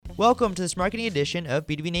Welcome to this marketing edition of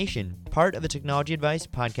B2B Nation, part of the Technology Advice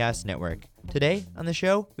Podcast Network. Today on the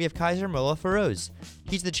show, we have Kaiser Mullah Feroz.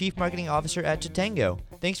 He's the Chief Marketing Officer at Tatango.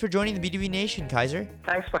 Thanks for joining the B2B Nation, Kaiser.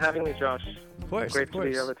 Thanks for having me, Josh. Of course. Great to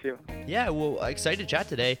be here with you. Yeah, well, excited to chat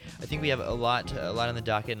today. I think we have a lot on the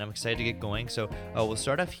docket, and I'm excited to get going. So we'll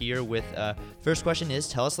start off here with first question is,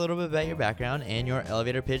 tell us a little bit about your background and your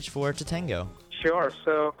elevator pitch for Tatango. Sure.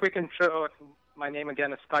 So quick intro. My name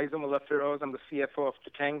again is Kaiser Mullah Feroz. I'm the CFO of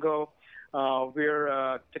Tatango. We're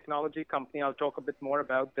a technology company. I'll talk a bit more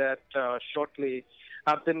about that shortly.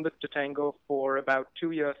 I've been with Tatango for about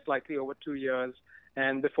 2 years, slightly over 2 years.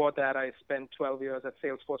 And before that, I spent 12 years at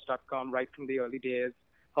Salesforce.com right from the early days,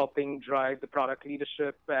 helping drive the product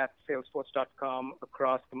leadership at Salesforce.com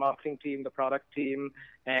across the marketing team, the product team,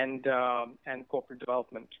 and corporate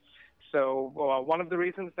development. So one of the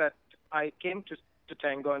reasons that I came to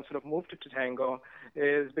Tatango and sort of moved to Tatango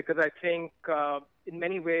is because I think in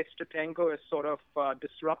many ways Tatango is sort of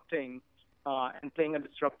disrupting and playing a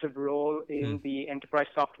disruptive role in the enterprise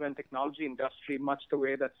software and technology industry, much the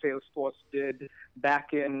way that Salesforce did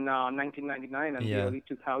back in 1999 and the early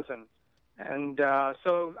 2000s. And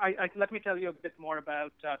so let me tell you a bit more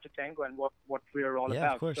about Tatango and what we're all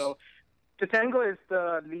about. Of course. So Tatango is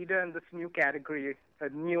the leader in this new category, a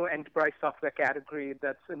new enterprise software category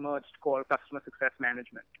that's emerged called customer success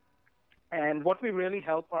management. And what we really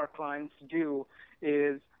help our clients do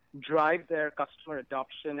is drive their customer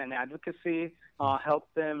adoption and advocacy, help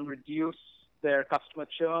them reduce their customer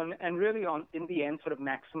churn, and really in the end sort of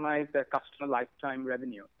maximize their customer lifetime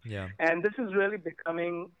revenue. Yeah. And this is really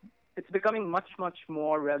becoming much, much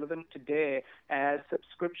more relevant today as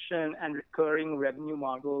subscription and recurring revenue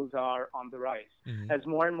models are on the rise. Mm-hmm. As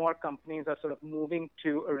more and more companies are sort of moving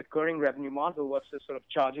to a recurring revenue model versus sort of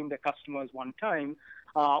charging their customers one time,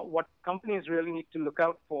 what companies really need to look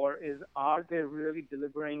out for is, are they really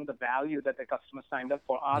delivering the value that their customers signed up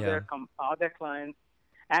for? Are their clients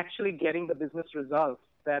actually getting the business results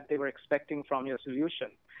that they were expecting from your solution?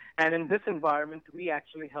 And in this environment, we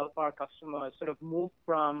actually help our customers sort of move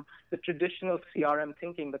from the traditional CRM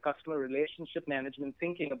thinking, the customer relationship management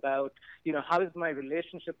thinking about, how is my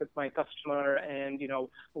relationship with my customer, and,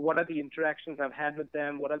 what are the interactions I've had with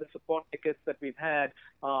them, what are the support tickets that we've had,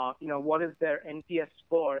 what is their NPS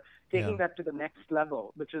score, taking that to the next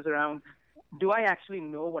level, which is around, do I actually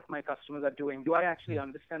know what my customers are doing? Do I actually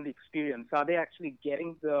understand the experience? Are they actually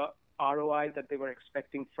getting the ROI that they were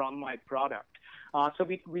expecting from my product? So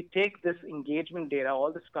we take this engagement data,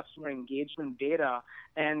 all this customer engagement data,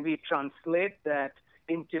 and we translate that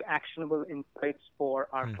into actionable insights for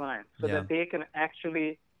our clients so that they can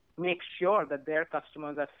actually make sure that their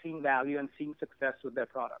customers are seeing value and seeing success with their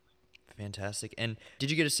products. Fantastic. And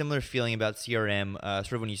did you get a similar feeling about CRM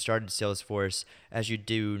sort of when you started Salesforce as you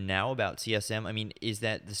do now about CSM? I mean, is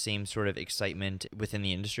that the same sort of excitement within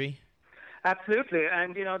the industry? Absolutely.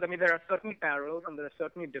 And, there are certainly parallels and there are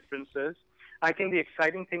certainly differences. I think the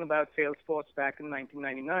exciting thing about Salesforce back in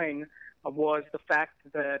 1999 was the fact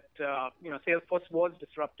that, Salesforce was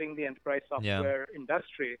disrupting the enterprise software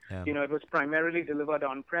industry. Yeah. It was primarily delivered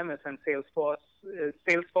on-premise, and Salesforce's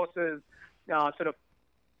sort of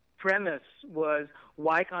premise was,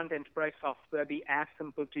 why can't enterprise software be as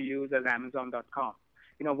simple to use as Amazon.com?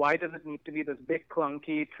 Why does it need to be this big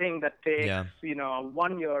clunky thing that takes,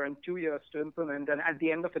 1 year and 2 years to implement, and at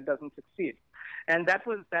the end of it doesn't succeed? And that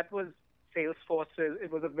was Salesforce's.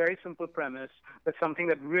 It was a very simple premise, but something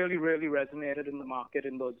that really, really resonated in the market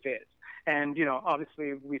in those days. And,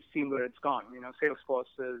 obviously we've seen where it's gone. Salesforce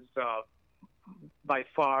is by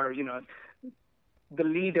far, the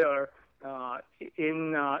leader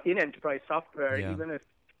in enterprise software, even if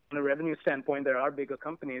from a revenue standpoint, there are bigger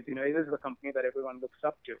companies. It is the company that everyone looks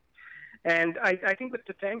up to. And I think with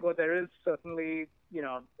Tatango, there is certainly,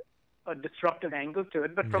 a disruptive angle to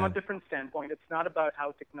it, but from a different standpoint. It's not about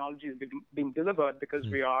how technology is being delivered, because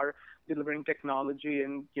we are delivering technology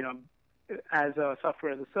in, as a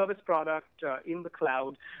software as a service product in the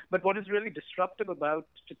cloud. But what is really disruptive about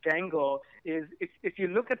Tatango is if you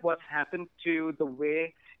look at what's happened to the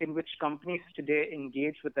way in which companies today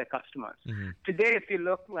engage with their customers. Mm-hmm. Today, if you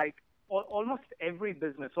look, like almost every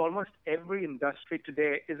business, almost every industry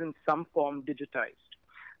today is in some form digitized.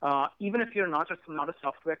 Even if you're not a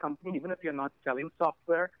software company, even if you're not selling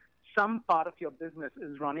software, some part of your business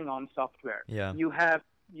is running on software. Yeah. You have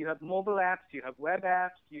mobile apps, you have web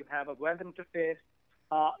apps, you have a web interface.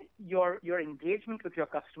 Your engagement with your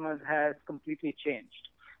customers has completely changed.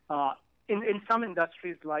 In some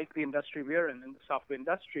industries, like the industry we're in the software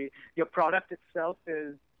industry, your product itself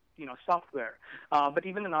is software. But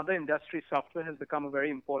even in other industries, software has become a very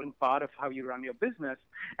important part of how you run your business.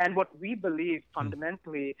 And what we believe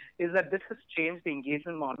fundamentally is that this has changed the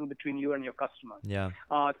engagement model between you and your customers. Yeah.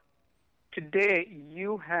 Today,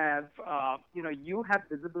 you have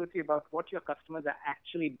visibility about what your customers are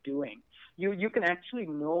actually doing. You can actually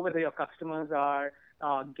know whether your customers are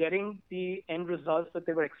getting the end results that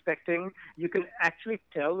they were expecting. You can actually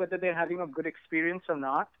tell whether they're having a good experience or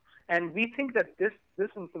not. And we think that this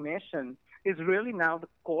information is really now the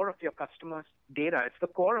core of your customer's data. It's the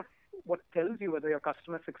core of what tells you whether your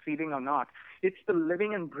customer is succeeding or not. It's the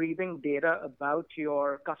living and breathing data about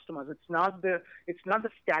your customers. It's not the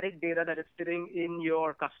static data that is sitting in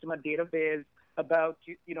your customer database about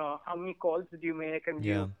how many calls did you make and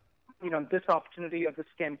this opportunity or this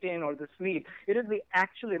campaign or this lead. It is the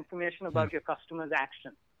actual information about your customer's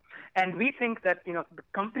action. And we think that the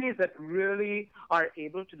companies that really are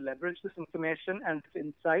able to leverage this information and this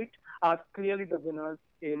insight are clearly the winners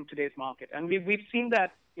in today's market. And we've seen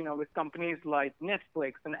that with companies like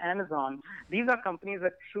Netflix and Amazon. These are companies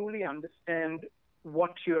that truly understand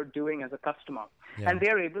what you're doing as a customer, and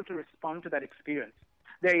they're able to respond to that experience.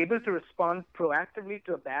 They're able to respond proactively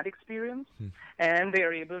to a bad experience, and they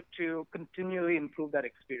are able to continually improve that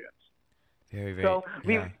experience. Very, very. So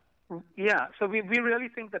so we really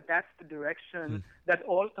think that that's the direction that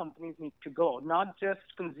all companies need to go, not just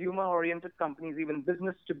consumer-oriented companies, even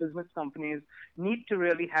business-to-business companies need to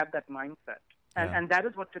really have that mindset. And that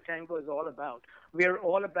is what Tatango is all about. We're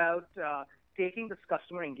all about taking this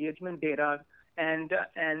customer engagement data and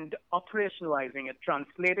operationalizing it,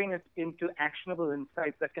 translating it into actionable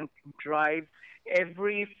insights that can drive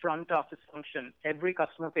every front office function, every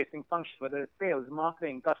customer-facing function, whether it's sales,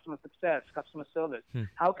 marketing, customer success, customer service.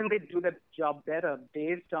 How can they do that job better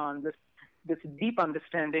based on this deep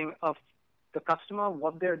understanding of the customer,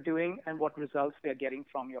 what they're doing, and what results they're getting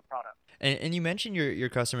from your product. And you mentioned your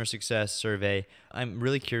customer success survey. I'm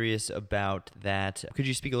really curious about that. Could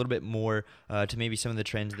you speak a little bit more to maybe some of the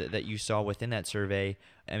trends that you saw within that survey?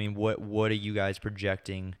 I mean, what are you guys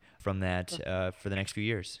projecting from that for the next few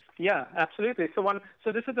years? Yeah, absolutely. So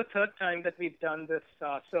this is the third time that we've done this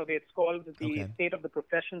survey. It's called the State of the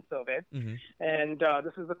Profession Survey, and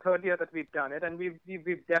this is the third year that we've done it. And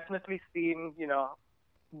we've definitely seen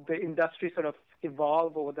the industry sort of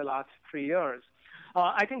evolve over the last 3 years.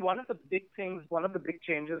 I think one of the big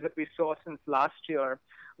changes that we saw since last year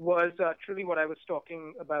was truly what I was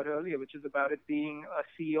talking about earlier, which is about it being a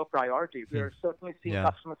CEO priority. We're certainly seeing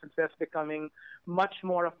customer success becoming much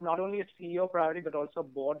more of not only a CEO priority, but also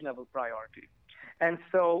board-level priority. And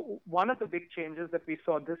so one of the big changes that we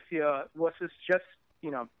saw this year versus just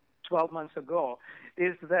 12 months ago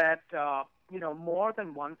is that more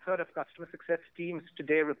than 1/3 of customer success teams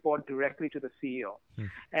today report directly to the CEO.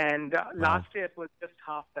 And last year it was just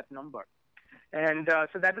half that number. And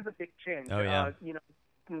so that is a big change.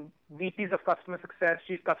 VPs of customer success,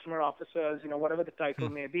 chief customer officers, whatever the title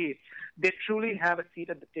may be, they truly have a seat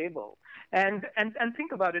at the table. And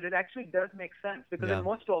think about it, it actually does make sense because in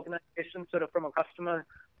most organizations, sort of from a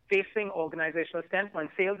customer-facing organizational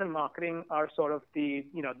standpoint, sales and marketing are sort of the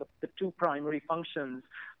two primary functions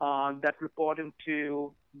that report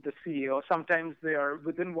into the CEO. Sometimes they are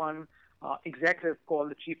within one executive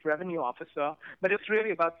called the chief revenue officer, but it's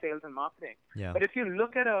really about sales and marketing. But if you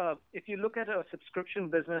look at a subscription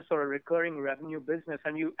business or a recurring revenue business,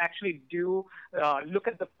 and you actually do look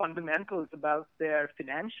at the fundamentals about their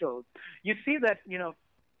financials, you see that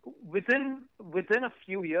within a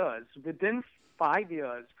few years, within 5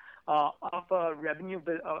 years of a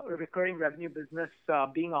recurring revenue business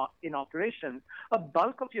being in operation, a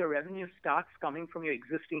bulk of your revenue starts coming from your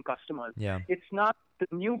existing customers. It's not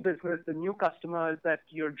the new business, the new customers that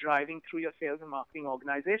you're driving through your sales and marketing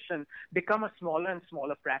organization become a smaller and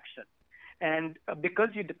smaller fraction. And because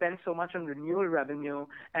you depend so much on renewal revenue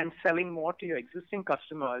and selling more to your existing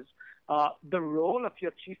customers, the role of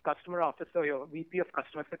your chief customer officer, your VP of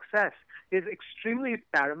customer success, is extremely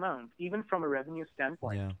paramount, even from a revenue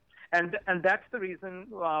standpoint. And that's the reason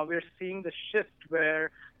we're seeing the shift where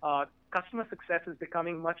customer success is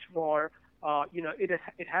becoming much more,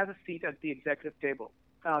 it has a seat at the executive table.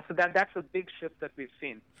 So that's a big shift that we've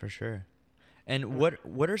seen. For sure. And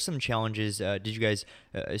what are some challenges? Did you guys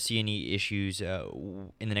see any issues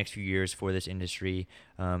in the next few years for this industry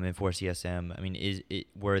and for CSM? I mean,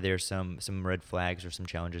 were there some red flags or some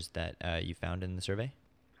challenges that you found in the survey?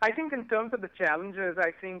 I think in terms of the challenges,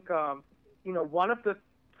 I think one of the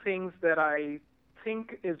things that I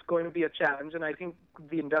think is going to be a challenge, and I think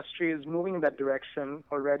the industry is moving in that direction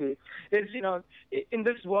already, is, in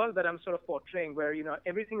this world that I'm sort of portraying where,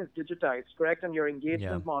 everything is digitized, correct? And your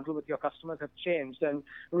engagement model with your customers have changed. And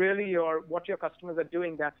really what your customers are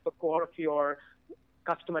doing, that's the core of your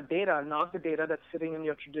customer data, not the data that's sitting in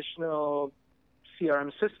your traditional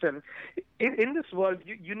CRM system. In this world,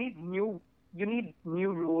 you need new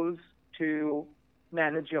rules to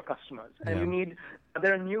manage your customers, and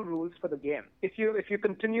there are new rules for the game. If you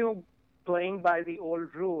continue playing by the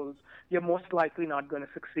old rules, you're most likely not going to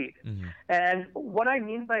succeed. Mm-hmm. And what I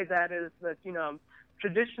mean by that is that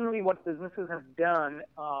traditionally what businesses have done,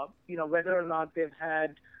 whether or not they've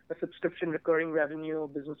had a subscription recurring revenue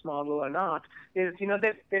business model or not, is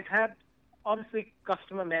they've had, obviously,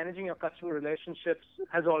 managing your customer relationships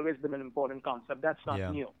has always been an important concept. That's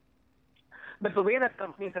not new. But the way that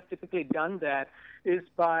companies have typically done that is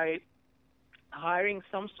by hiring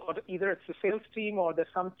some sort of, either it's a sales team or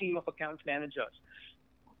there's some team of account managers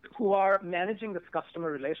who are managing this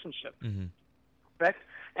customer relationship, correct?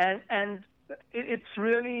 And it's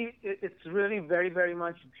really very, very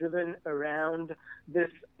much driven around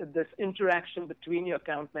this interaction between your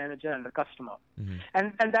account manager and the customer. Mm-hmm.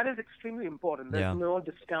 And that is extremely important. There's no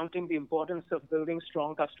discounting the importance of building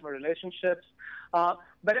strong customer relationships.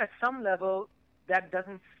 But at some level, that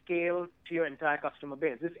doesn't scale to your entire customer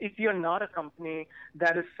base. If you're not a company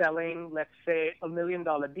that is selling, let's say, $1 million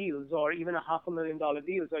deals, or even $500,000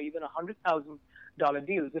 deals, or even $100,000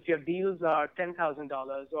 deals, if your deals are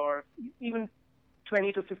 $10,000 or even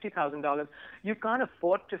 $20,000 to $50,000, you can't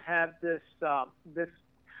afford to have this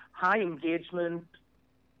high engagement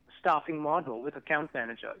staffing model with account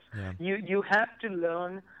managers. Yeah. You have to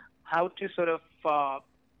learn how to sort of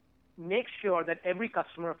make sure that every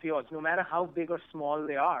customer of yours, no matter how big or small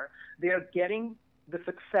they are getting the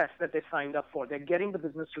success that they signed up for. They're getting the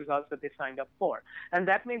business results that they signed up for. And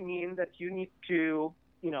that may mean that you need to,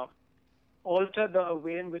 alter the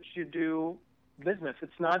way in which you do business.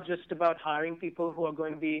 It's not just about hiring people who are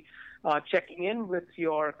going to be checking in with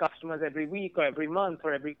your customers every week or every month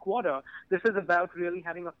or every quarter. This is about really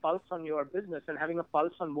having a pulse on your business and having a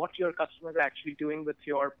pulse on what your customers are actually doing with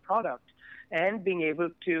your product, and being able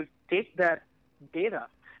to take that data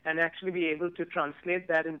and actually be able to translate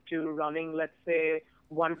that into running, let's say,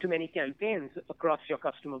 one-to-many campaigns across your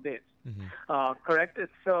customer base. Mm-hmm. Correct?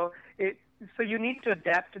 So you need to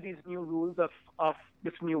adapt to these new rules of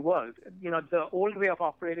this new world. The old way of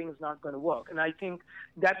operating is not going to work. And I think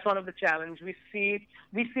that's one of the challenges. We see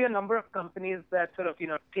a number of companies that sort of,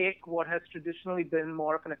 take what has traditionally been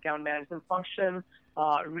more of an account management function,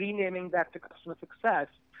 renaming that to customer success,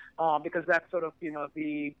 because that's sort of,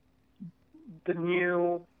 the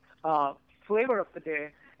new flavor of the day,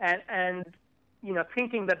 and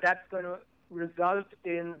thinking that that's going to result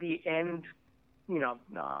in the end,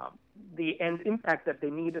 the end impact that they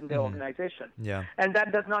need in their organization. Yeah. And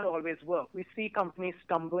that does not always work. We see companies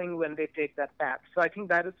stumbling when they take that path. So I think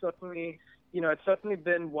that is certainly, it's certainly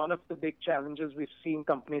been one of the big challenges we've seen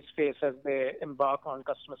companies face as they embark on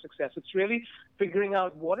customer success. It's really figuring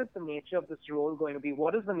out what is the nature of this role going to be?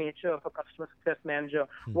 What is the nature of a customer success manager?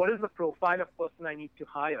 What is the profile of person I need to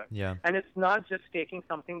hire? Yeah. And it's not just taking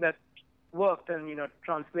something that worked and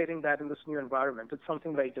translating that in this new environment. It's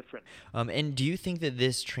something very different. And do you think that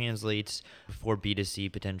this translates for B2C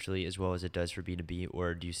potentially as well as it does for B2B,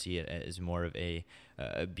 or do you see it as more of a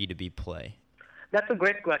B2B play? That's a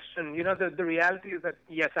great question. The reality is that,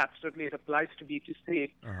 yes, absolutely, it applies to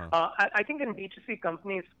B2C. Uh-huh. I think in B2C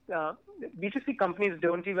companies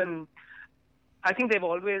don't even, I think they've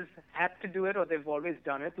always had to do it, or they've always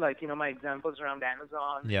done it. Like, my examples around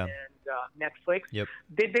Amazon and Netflix. Yep.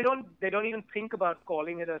 They don't even think about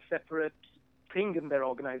calling it a separate thing in their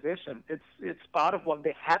organization. It's part of what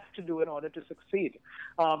they have to do in order to succeed,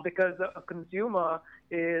 because a consumer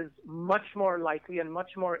is much more likely and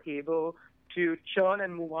much more able to churn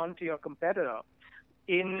and move on to your competitor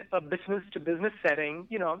in a business-to-business setting.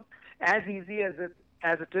 As easy as it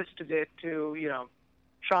is today to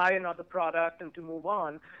try another product and to move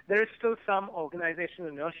on, there is still some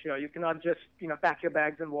organizational inertia. You cannot just pack your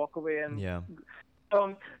bags and walk away. And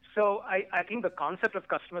so I think the concept of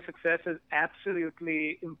customer success is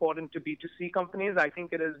absolutely important to B2C companies. I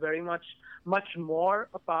think it is very much more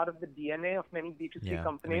a part of the DNA of many B2C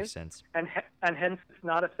companies. Makes sense. And hence it's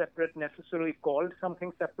not a separate, necessarily called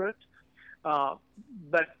something separate.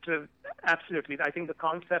 But absolutely, I think the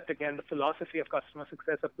concept, again, the philosophy of customer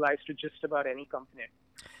success applies to just about any company.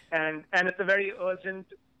 And it's a very urgent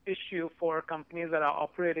issue for companies that are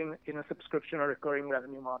operating in a subscription or recurring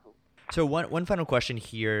revenue model. So one final question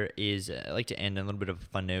here is, I'd like to end on a little bit of a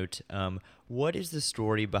fun note. What is the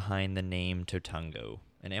story behind the name Totango?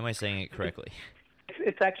 And am I saying it correctly?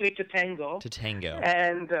 It's actually Totango. Totango.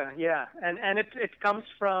 And and it comes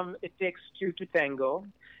from It Takes Two to Tango.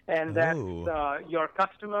 And that's your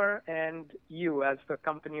customer and you as the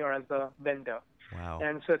company or as the vendor. Wow.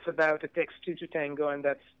 And so it's about It Takes Two to Tango, and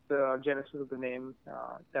that's the genesis of the name.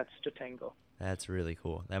 That's Totango. That's really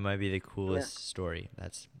cool. That might be the coolest story.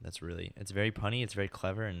 It's very punny, it's very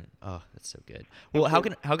clever, and that's so good. Well, how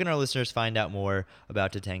can our listeners find out more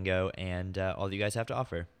about Totango and all that you guys have to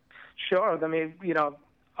offer? Sure. I mean,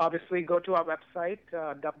 obviously go to our website,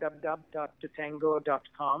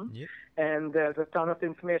 www.totango.com. Yep. And there's a ton of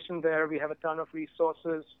information there. We have a ton of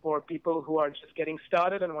resources for people who are just getting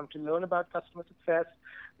started and want to learn about customer success.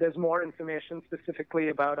 There's more information specifically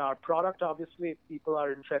about our product, obviously, if people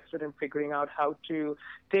are interested in figuring out how to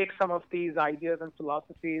take some of these ideas and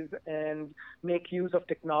philosophies and make use of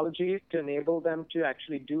technology to enable them to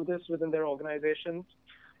actually do this within their organizations.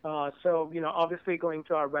 So, obviously going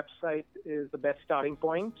to our website is the best starting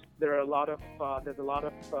point. There's a lot of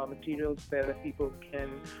materials there that people can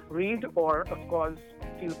read, or, of course,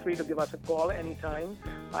 feel free to give us a call anytime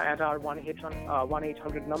at our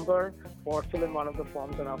 1-800 number, or fill in one of the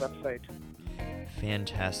forms on our website.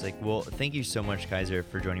 Fantastic. Well, thank you so much, Kaiser,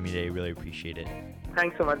 for joining me today. Really appreciate it.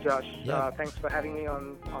 Thanks so much, Josh. Yeah. Thanks for having me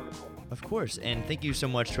on the call. Of course, and thank you so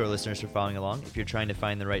much to our listeners for following along. If you're trying to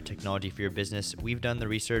find the right technology for your business, we've done the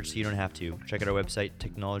research so you don't have to. Check out our website,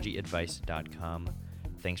 technologyadvice.com.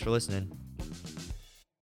 Thanks for listening.